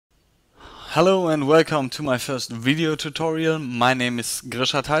Hello and welcome to my first video tutorial. My name is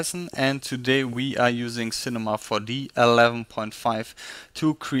Grisha Tyson and today we are using Cinema 4D 11.5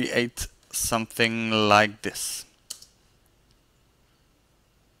 to create something like this.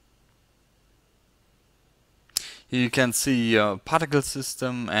 Here you can see a particle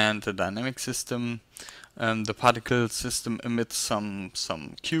system and a dynamic system. The particle system emits some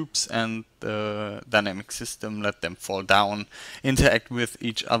cubes and the dynamic system let them fall down, interact with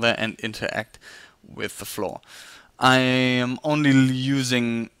each other and interact with the floor. I am only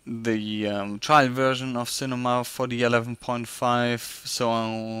using the trial version of Cinema 4D 11.5,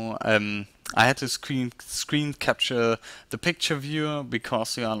 so I had to screen capture the picture viewer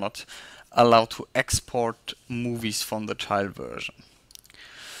because you are not allowed to export movies from the trial version.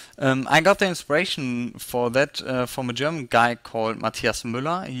 I got the inspiration for that from a German guy called Matthias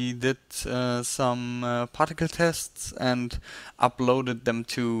Müller. He did some particle tests and uploaded them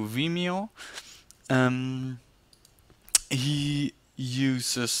to Vimeo. He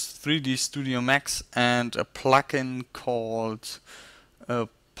uses 3D Studio Max and a plugin called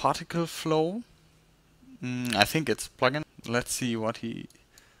Particle Flow. I think it's a plugin. Let's see what he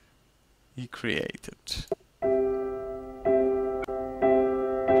created.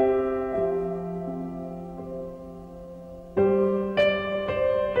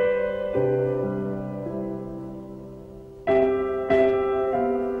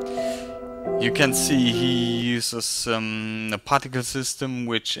 You can see he uses a particle system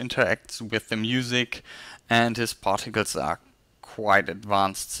which interacts with the music, and his particles are quite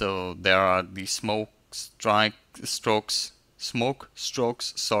advanced. So there are the smoke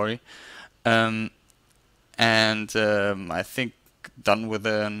strokes, sorry, and I think done with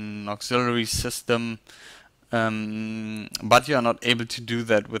an auxiliary system. But you are not able to do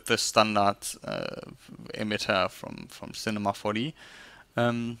that with the standard emitter from Cinema 4D.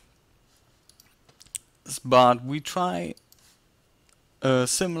 But we try a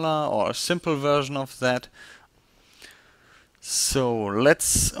similar or a simple version of that. So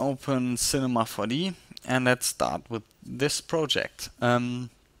let's open Cinema 4D and let's start with this project.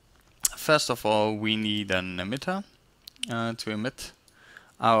 First of all, we need an emitter to emit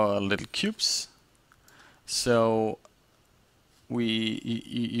our little cubes. So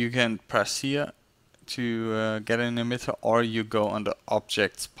you can press here to get an emitter, or you go under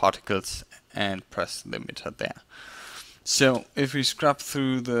Objects, Particles and press the emitter there. So if we scrub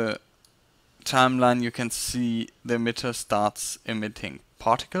through the timeline, you can see the emitter starts emitting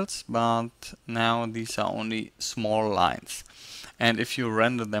particles, but now these are only small lines. And if you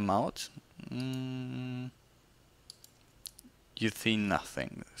render them out, you see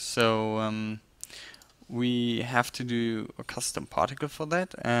nothing. So we have to do a custom particle for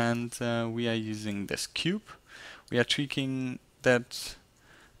that, and we are using this cube. We are tweaking that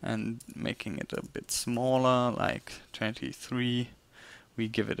and making it a bit smaller, like 23. We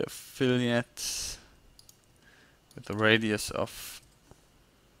give it a fillet with a radius of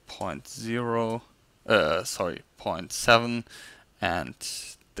 0.7, and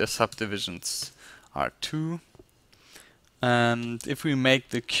the subdivisions are 2. And if we make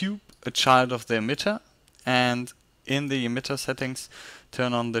the cube a child of the emitter, and in the emitter settings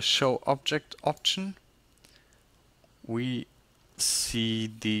turn on the show object option, we see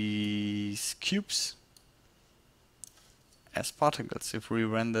these cubes as particles. If we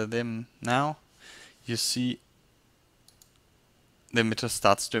render them now, you see the emitter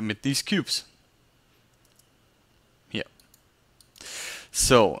starts to emit these cubes here.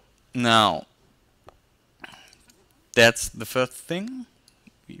 So now that's the first thing.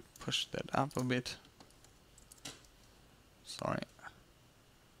 We push that up a bit. Sorry.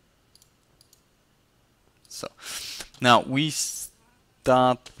 So now we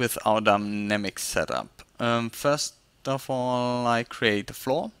start with our dynamic setup. First of all, I create a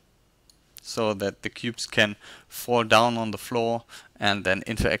floor so that the cubes can fall down on the floor and then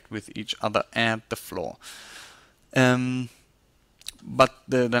interact with each other at the floor. But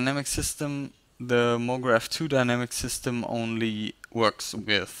the dynamic system, the MoGraph 2 dynamic system, only works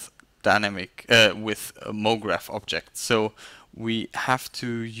with MoGraph objects. So we have to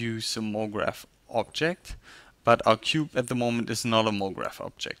use a MoGraph object, but our cube at the moment is not a MoGraph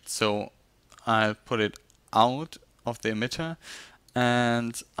object. So I'll put it out of the emitter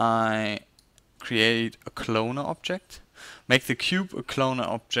and I create a cloner object. Make the cube a cloner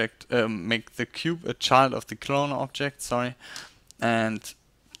object. Make the cube a child of the cloner object. Sorry, and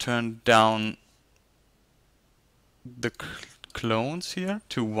turn down the clones here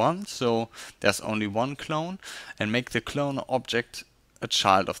to 1, so there's only one clone, and make the cloner object a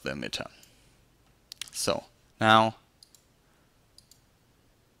child of the emitter. So now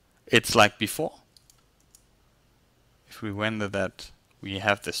it's like before. If we render that, we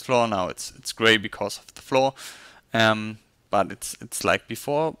have this floor now. It's gray because of the floor, but it's like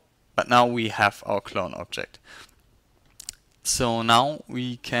before. But now we have our clone object. So now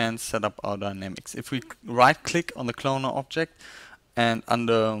we can set up our dynamics. If we right click on the cloner object and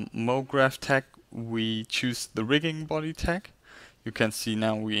under MoGraph tag we choose the rigging body tag, you can see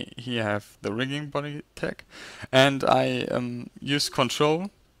now we here have the rigging body tag, and I use control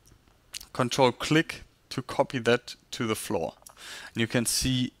click to copy that to the floor. And you can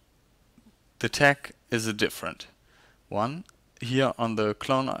see the tag is a different one. Here on the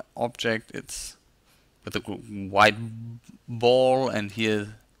clone object it's with a white ball, and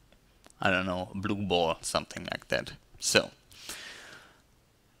here, I don't know, a blue ball, something like that. So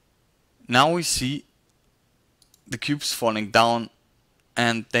now we see the cubes falling down,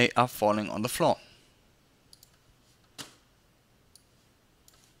 and they are falling on the floor.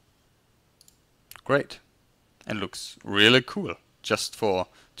 Great. And looks really cool. Just for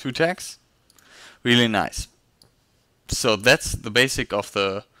 2 tags. Really nice. So that's the basic of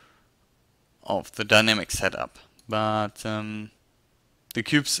the dynamic setup. But the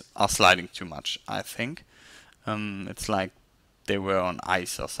cubes are sliding too much, I think. It's like they were on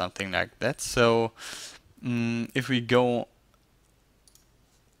ice or something like that. So if we go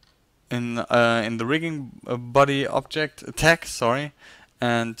in the rigging body object tag, sorry,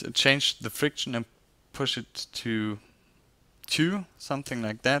 and change the friction and push it to 2, something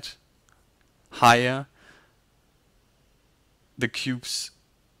like that, higher, the cubes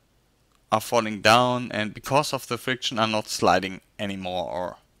are falling down, and because of the friction are not sliding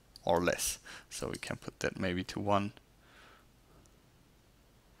anymore or less. So we can put that maybe to 1.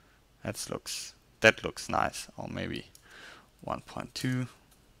 That looks nice, or maybe 1.2.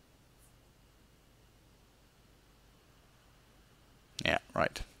 Yeah,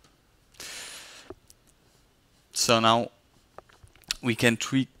 right. So now we can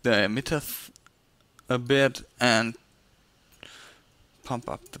tweak the emitter a bit and pump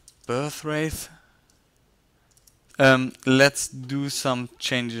up the birth rate. Let's do some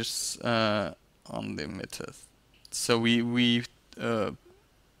changes on the emitter. So we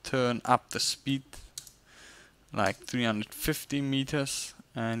turn up the speed like 350 meters,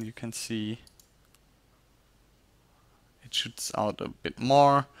 and you can see it shoots out a bit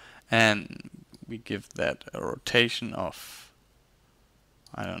more, and we give that a rotation of,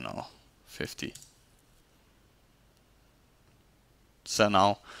 I don't know, 50. So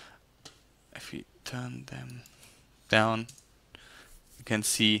now if we turn them down, you can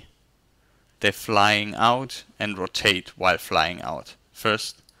see they're flying out and rotate while flying out.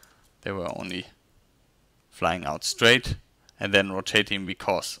 First they were only flying out straight and then rotating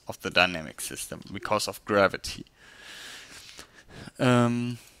because of the dynamic system, because of gravity.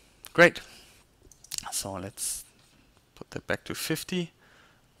 Great. So let's put that back to 50.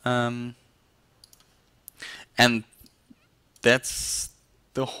 And that's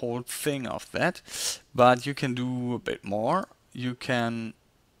the whole thing of that. But you can do a bit more. You can,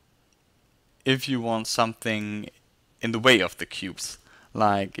 if you want something in the way of the cubes,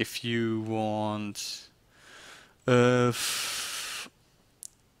 like if you want a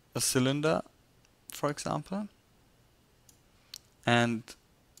cylinder, for example, and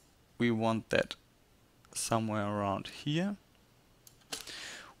we want that somewhere around here,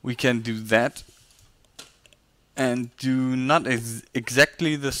 we can do that and do not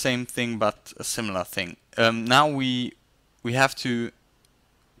exactly the same thing but a similar thing. Now we have to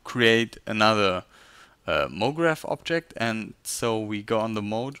create another MoGraph object, and so we go on the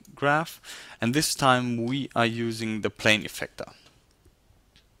MoGraph, and this time we are using the plane effector.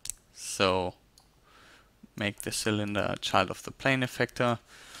 So make the cylinder a child of the plane effector,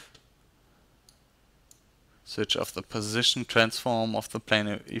 switch off the position transform of the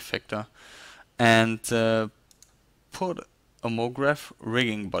plane effector, and put a MoGraph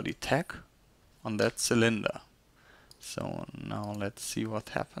rigging body tag on that cylinder. So now let's see what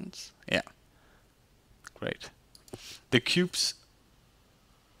happens. Yeah, great. The cubes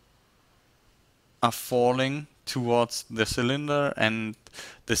are falling towards the cylinder, and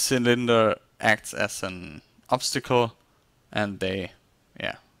the cylinder acts as an obstacle, and they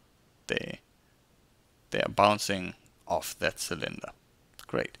are bouncing off that cylinder.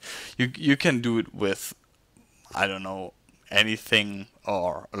 Great. You can do it with, I don't know, anything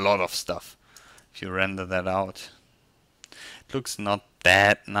or a lot of stuff. If you render that out, it looks not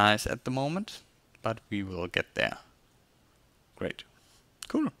that nice at the moment, but we will get there. Great.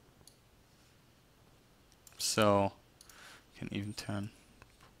 Cool. So you can even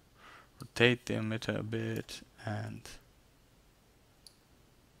rotate the emitter a bit, and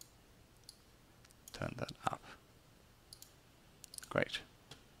turn that up. Great.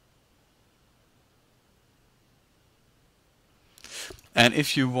 And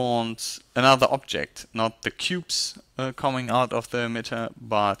if you want another object, not the cubes coming out of the emitter,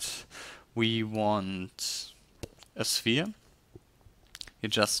 but we want a sphere, you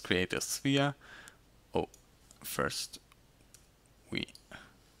just create a sphere. Oh, first we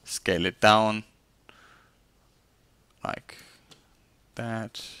scale it down like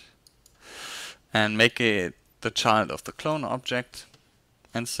that and make it the child of the clone object.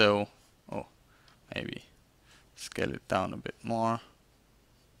 And so, oh, maybe scale it down a bit more.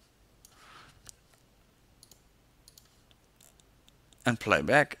 And play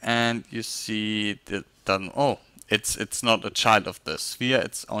back, and you see that doesn't. Oh, it's not a child of the sphere.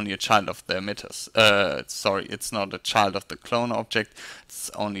 It's only a child of the emitters. Sorry, it's not a child of the clone object. It's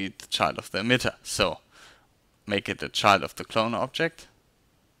only the child of the emitter. So make it a child of the clone object,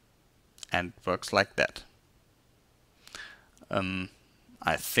 and it works like that.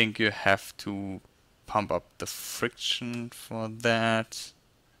 I think you have to pump up the friction for that.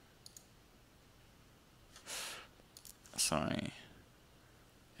 Sorry.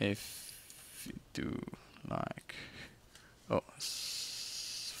 If you do like, oh,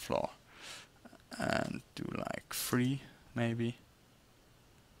 floor, and do like 3 maybe.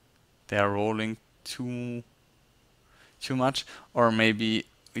 They are rolling too much, or maybe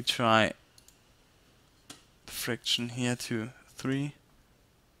we try the friction here to 3.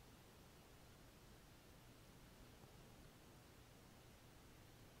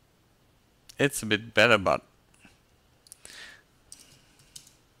 It's a bit better, but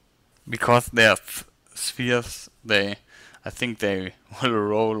because they are spheres, I think they will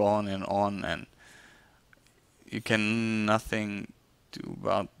roll on, and you can nothing do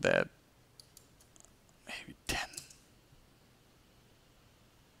about that. Maybe 10.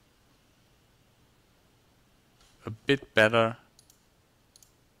 A bit better,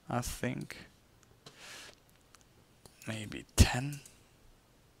 I think. Maybe 10.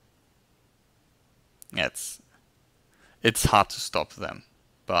 Yeah, it's hard to stop them,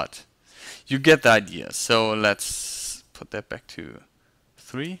 but you get the idea. So let's put that back to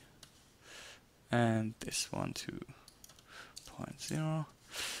 3, and this one to 0.0,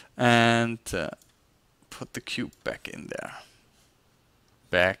 and put the cube back in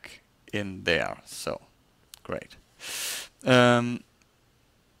there. So great. Now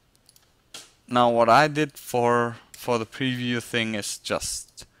what I did for the preview thing is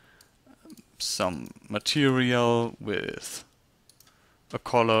just some material with a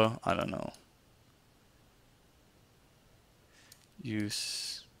color, I don't know.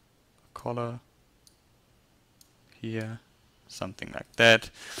 Use a color here, something like that.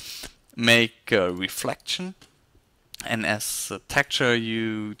 Make a reflection, and as a texture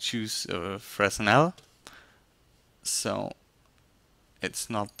you choose a Fresnel, so it's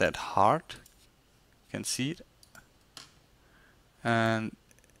not that hard. You can see it, and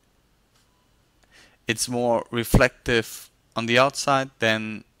it's more reflective on the outside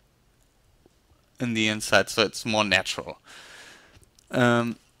than in the inside, so it's more natural.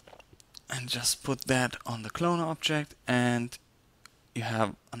 And just put that on the clone object, and you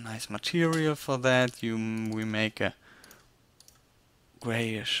have a nice material for that. We make a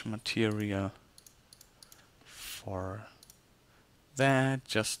grayish material for that,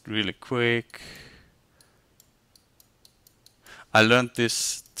 just really quick. I learned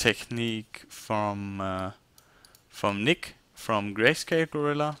this technique from Nick from Grayscale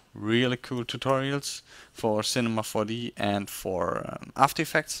Gorilla. Really cool tutorials for Cinema 4D and for After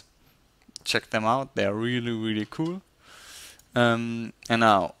Effects. Check them out, they're really cool. And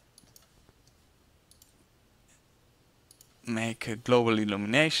now make a global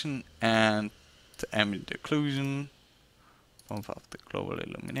illumination and the ambient occlusion. Bump up the global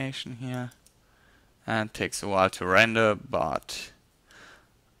illumination here, and takes a while to render, but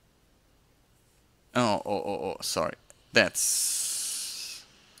oh, sorry, that's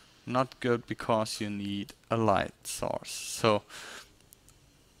not good because you need a light source. So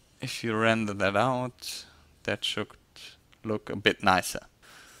if you render that out, that should look a bit nicer.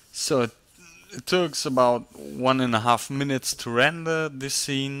 So it took about 1.5 minutes to render this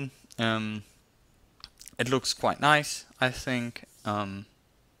scene. It looks quite nice, I think.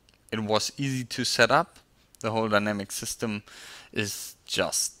 It was easy to set up. The whole dynamic system is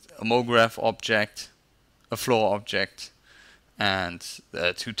just a MoGraph object, a floor object, and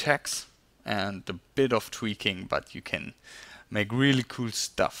 2 tags, and a bit of tweaking, but you can make really cool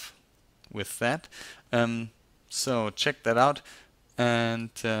stuff with that. So check that out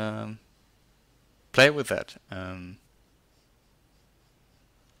and play with that.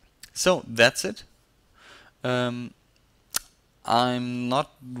 So that's it. I'm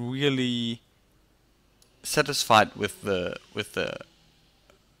not really satisfied with the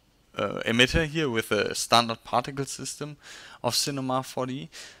emitter here, with the standard particle system of Cinema 4D.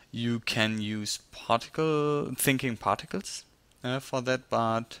 You can use thinking particles for that,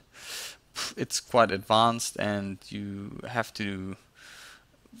 but it's quite advanced and you have to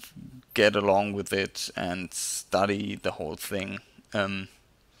get along with it and study the whole thing. I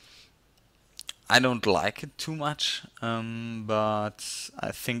don't like it too much, but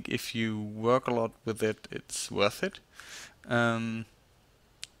I think if you work a lot with it, it's worth it.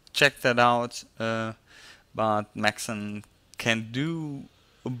 Check that out, but Maxon can do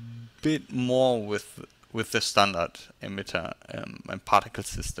a bit more with the standard emitter and particle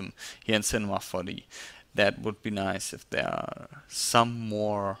system here in Cinema 4D. That would be nice if there are some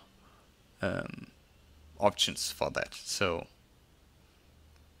more options for that. So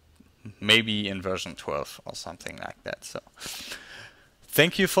maybe in version 12 or something like that. So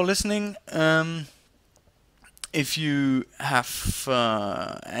thank you for listening. If you have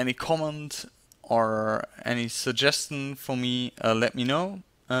any comment or any suggestion for me, let me know.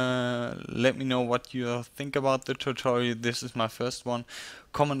 Let me know what you think about the tutorial. This is my first one.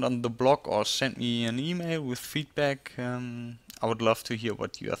 Comment on the blog or send me an email with feedback. I would love to hear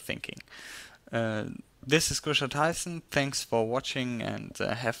what you are thinking. This is Grisha Tyson. Thanks for watching and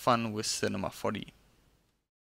have fun with Cinema 4D.